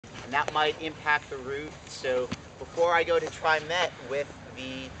and that might impact the route. So before I go to TriMet with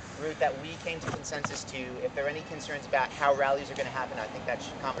the route that we came to consensus to, if there are any concerns about how rallies are going to happen, I think that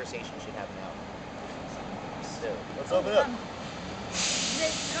conversation should happen now. So let's open it up.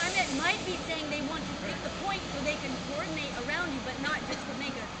 The TriMet might be saying they want to pick the point so they can coordinate around you, but not just to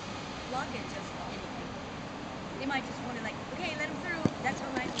make a blockage of anything. They might just want to like, okay, let them through. That's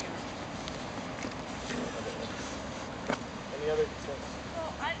how nice they are. Any other concerns?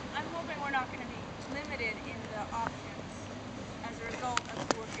 Well, I'm hoping we're not going to be limited in the options as a result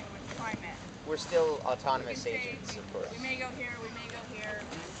of working with TriMet. We're still autonomous agents, of course. We may go here, we may go here,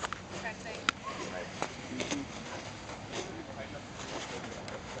 that thing. Right.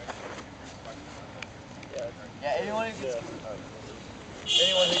 Yeah, anyone who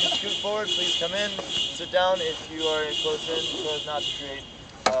can scoot forward, please come in. Sit down if you are close in, so as not to create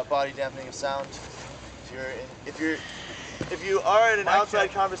body dampening of sound. If you are in an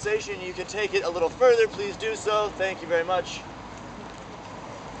outside conversation, you can take it a little further. Please do so. Thank you very much.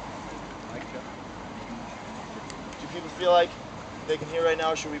 Do people feel like they can hear right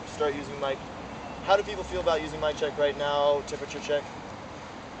now, or should we start using mic? How do people feel about using mic check right now? Temperature check.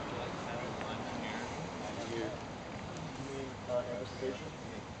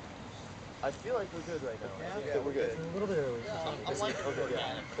 I feel like we're good right now. I think that we're good. A little bit early. Okay,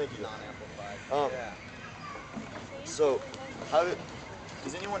 yeah. Thank you. So,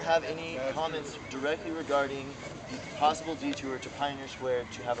 does anyone have any comments directly regarding the possible detour to Pioneer Square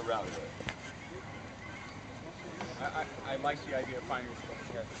to have a rally? I like the idea of Pioneer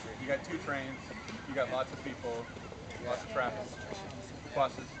Square. You got 2 trains, you got lots of people, lots of traffic,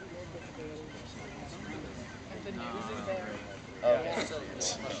 buses. Okay.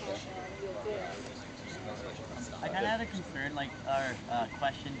 I kind of had a concern, like, or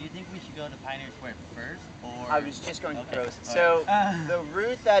question. Do you think we should go to Pioneer Square first, or? I was just going to propose it. So the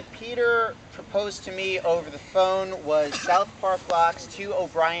route that Peter proposed to me over the phone was South Park Blocks to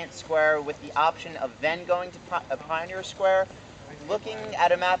O'Brien Square with the option of then going to Pioneer Square. Looking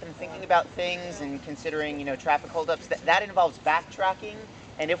at a map and thinking about things and considering, you know, traffic holdups, that involves backtracking.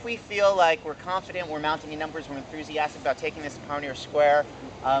 And if we feel like we're confident, we're mounting in numbers, we're enthusiastic about taking this to Pioneer Square,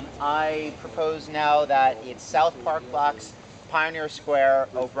 I propose now that it's South Park Blocks, Pioneer Square,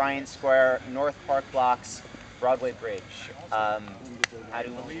 O'Brien Square, North Park Blocks, Broadway Bridge. How do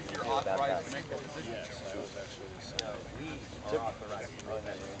you believe you're authorized to make that decision?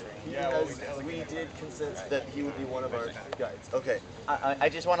 We did consent that he would be one of our guides. Okay. I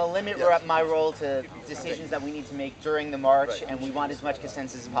just want to limit my role to decisions that we need to make during the march, and we want as much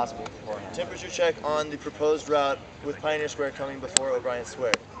consensus as possible beforehand. Temperature check on the proposed route with Pioneer Square coming before O'Brien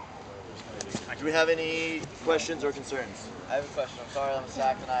Square. Do we have any questions or concerns? I have a question. I'm sorry I'm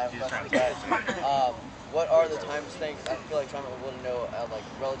Zach and I have questions. Guys. What are the time constraints? I feel like trying to want to know like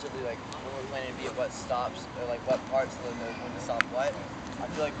relatively like when we're planning to be at what stops or like what parts of the when to stop what. I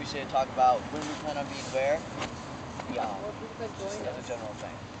feel like we should talk about when we plan on being where. Yeah. As a general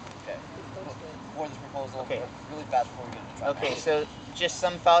thing. Okay. For this proposal. Okay. Really fast before we get into trying. Okay, so just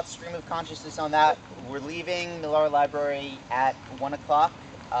some thoughts, stream of consciousness on that. We're leaving Millar Library at 1 o'clock.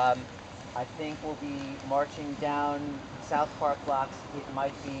 I think we'll be marching down South Park Blocks. It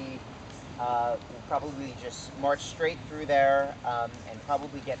might be, we'll probably just march straight through there and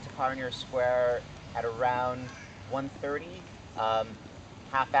probably get to Pioneer Square at around 1:30.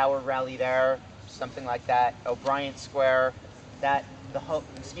 Half-hour rally there, something like that. O'Brien Square,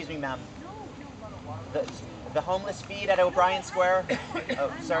 excuse me, ma'am. The homeless feed at O'Brien Square.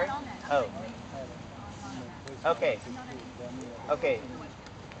 Oh, sorry. Oh. Okay. Okay.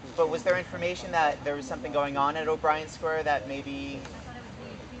 But was there information that there was something going on at O'Brien Square that maybe?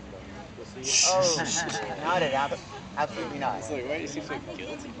 Oh, not it. Absolutely not. It's like, why do you seem so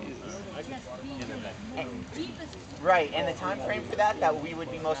guilty? Right, and the time frame for that we would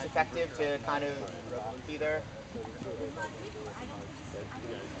be most effective to kind of be there.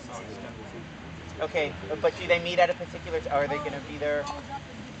 Okay, but do they meet at a particular? Are they going to be there?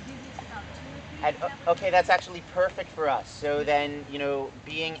 Okay, that's actually perfect for us. So then, you know,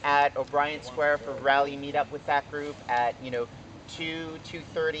 being at O'Brien Square for rally meetup with that group at, you know,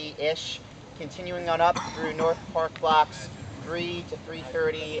 2:30-ish, continuing on up through North Park Blocks, 3 to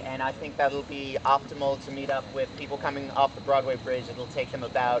 3:30, and I think that'll be optimal to meet up with people coming off the Broadway Bridge. It'll take them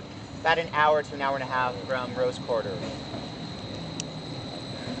about an hour to an hour and a half from Rose Quarter.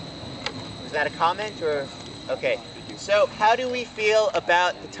 Was that a comment or? Okay. So how do we feel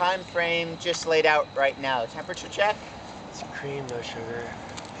about the time frame just laid out right now? Temperature check? It's cream, no sugar.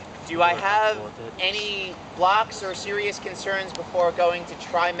 Do I have any blocks or serious concerns before going to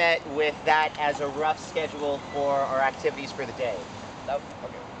TriMet with that as a rough schedule for our activities for the day? Okay.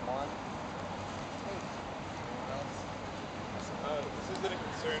 on. This isn't a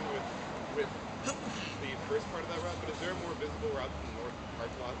concern with the first part of that route, but is there a more visible route than the north park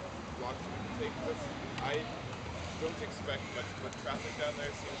block that we can take? I don't expect much foot traffic down there.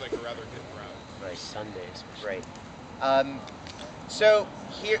 It seems like a rather hidden route. Right. Sundays. Right. So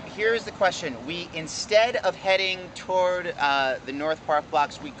here's the question. Instead of heading toward the North Park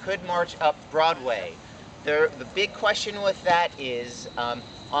blocks, we could march up Broadway. The big question with that is,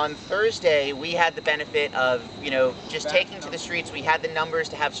 on Thursday we had the benefit of, just taking to the streets. We had the numbers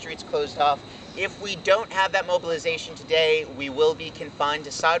to have streets closed off. If we don't have that mobilization today, we will be confined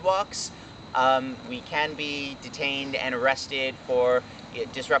to sidewalks. We can be detained and arrested for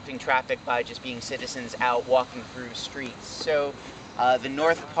disrupting traffic by just being citizens out walking through streets. So the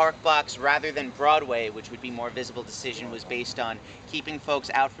North Park blocks, rather than Broadway, which would be more visible decision, was based on keeping folks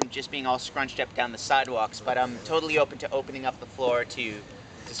out from just being all scrunched up down the sidewalks. But I'm totally open to opening up the floor to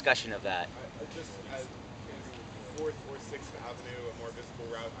discussion of that. Just as 4th or 6th Avenue, a more visible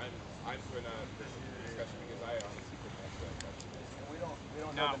route, I'm going to pursue the discussion because I honestly couldn't answer that question. We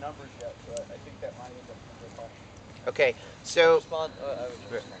don't know the numbers yet, so I think that might end up being a question. Okay, so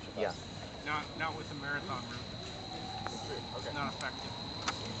Yeah. Not with the marathon route. It's not effective.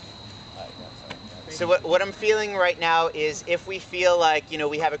 So what I'm feeling right now is, if we feel like,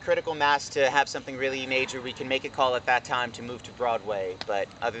 we have a critical mass to have something really major, we can make a call at that time to move to Broadway. But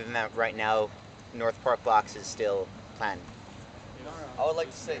other than that, right now, North Park blocks is still planned. I would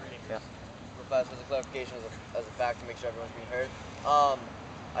like to say, as a clarification, as a fact, to make sure everyone's being heard. I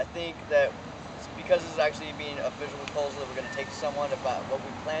think that because this is actually being an official proposal that we're going to take to someone about what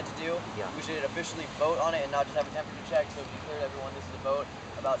we plan to do, we should officially vote on it and not just have a temperature check. So to be clear to everyone, this is a vote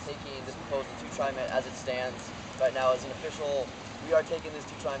about taking this proposal to TriMet as it stands right now as an official. We are taking this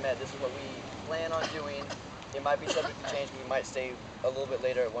to TriMet. This is what we plan on doing. It might be subject to change. We might stay a little bit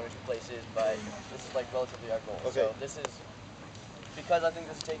later at 1 or 2 places, but this is like relatively our goal. Okay. So this is, because I think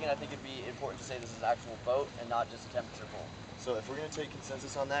this is taken, I think it'd be important to say this is an actual vote and not just a temperature poll. So if we're going to take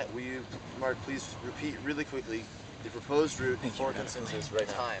consensus on that, will you, Mark, please repeat really quickly the proposed route for consensus right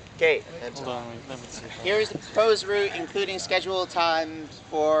now. Time. Okay, And here's the proposed route, including scheduled times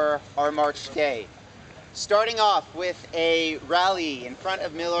for our March day. Starting off with a rally in front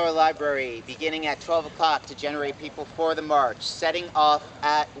of Miller Library beginning at 12 o'clock to generate people for the march, setting off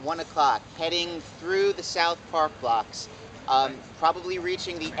at 1 o'clock, heading through the South Park blocks, probably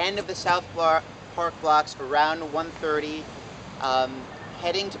reaching the end of the South Park blocks around 1:30,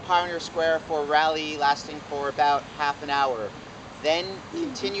 heading to Pioneer Square for a rally lasting for about half an hour. Then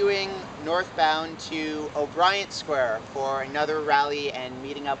continuing northbound to O'Brien Square for another rally and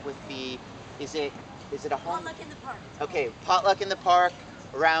meeting up with the, is it a home? Potluck in the park. Okay, potluck in the park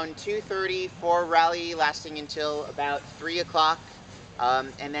around 2:30 for a rally lasting until about 3 o'clock.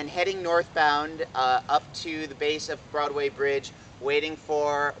 And then heading northbound up to the base of Broadway Bridge, waiting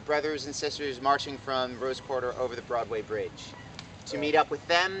for brothers and sisters marching from Rose Quarter over the Broadway Bridge, to meet up with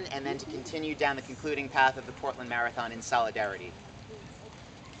them and then to continue down the concluding path of the Portland Marathon in solidarity.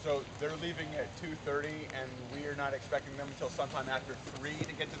 So they're leaving at 2:30, and we are not expecting them until sometime after 3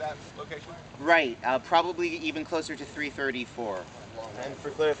 to get to that location? Right, probably even closer to 3:34. And for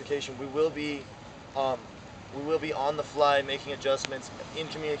clarification, we will be on the fly making adjustments in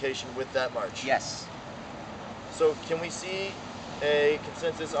communication with that march. Yes. So can we see a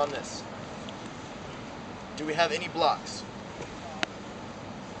consensus on this? Do we have any blocks?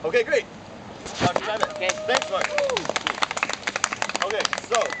 Okay, great. Time to time it. Okay. Thanks, Mark. Okay,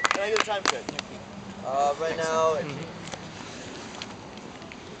 so can I get a time check? Right now,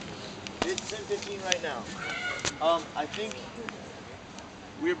 It's 10:15 right now. I think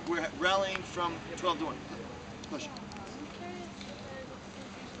we're rallying from 12 to 1. Question.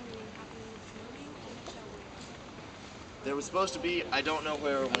 There was supposed to be, I don't know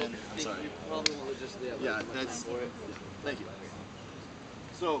where or when. I'm sorry. Yeah, that's. Yeah, thank you.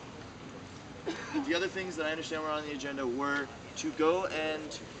 So, the other things that I understand were on the agenda were to go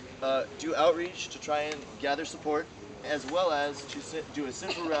and do outreach to try and gather support, as well as to do a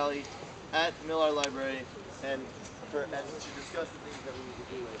central rally at Miller Library and to discuss the things that we need to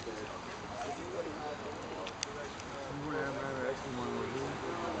do right there. Does anybody have is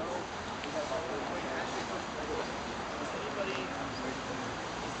anybody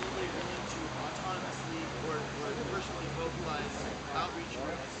willing to autonomously or personally mobilize outreach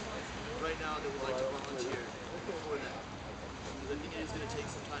groups right now that would like to volunteer for that? Because I think it is going to take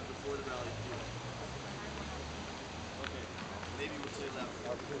some time before the rally to do that. Okay, maybe we'll say that.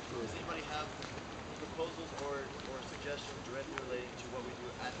 Does anybody have proposals or suggestions directly relating to what we do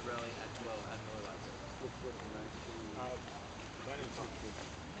at the rally at 12 at Miller Library?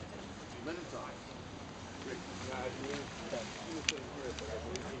 Let him talk. Great.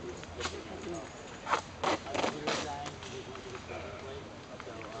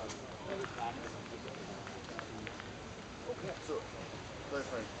 Okay, so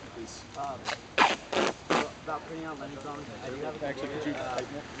clarify, please. About putting out Lenny songs, I do have a Actually, could you type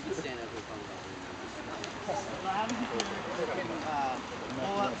more? you can stand up for phone call. So I have a computer that can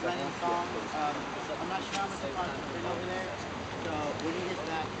pull up Lenny songs. So I'm not sure how much the font is in over there. So when you get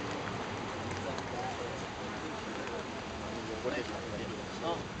that,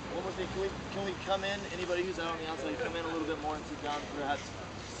 One more thing, can we come in, anybody who's out on the outside, come in a little bit more and sit down perhaps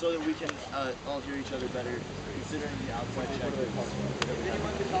so that we can all hear each other better, considering the outside check.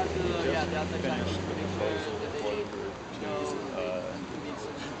 Anyone can talk to the outside check to make sure that they know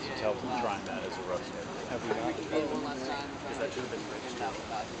to help them trying that as a rough start. we can be one last time and that would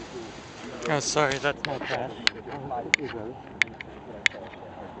be cool. Oh, sorry, that's my trash.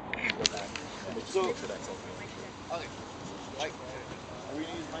 So, okay. Mike, are we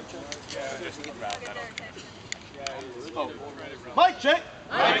gonna use mic check? Oh. Mic check!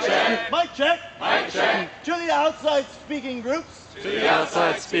 Mic check! Mic check! Mic check! To the outside speaking groups. To the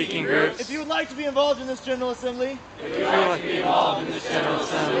outside speaking groups. If you would like to be involved in this General Assembly,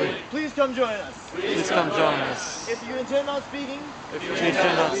 please come join us. Please come join us. If you intend on speaking,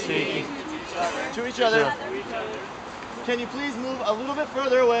 To each other, can you please move a little bit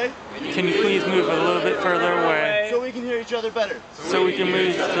further away? Can you please move a little bit further away so we can hear each other better? so we can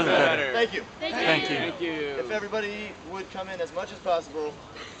move each other better? Thank you. Thank you. If everybody would come in as much as possible,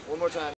 one more time.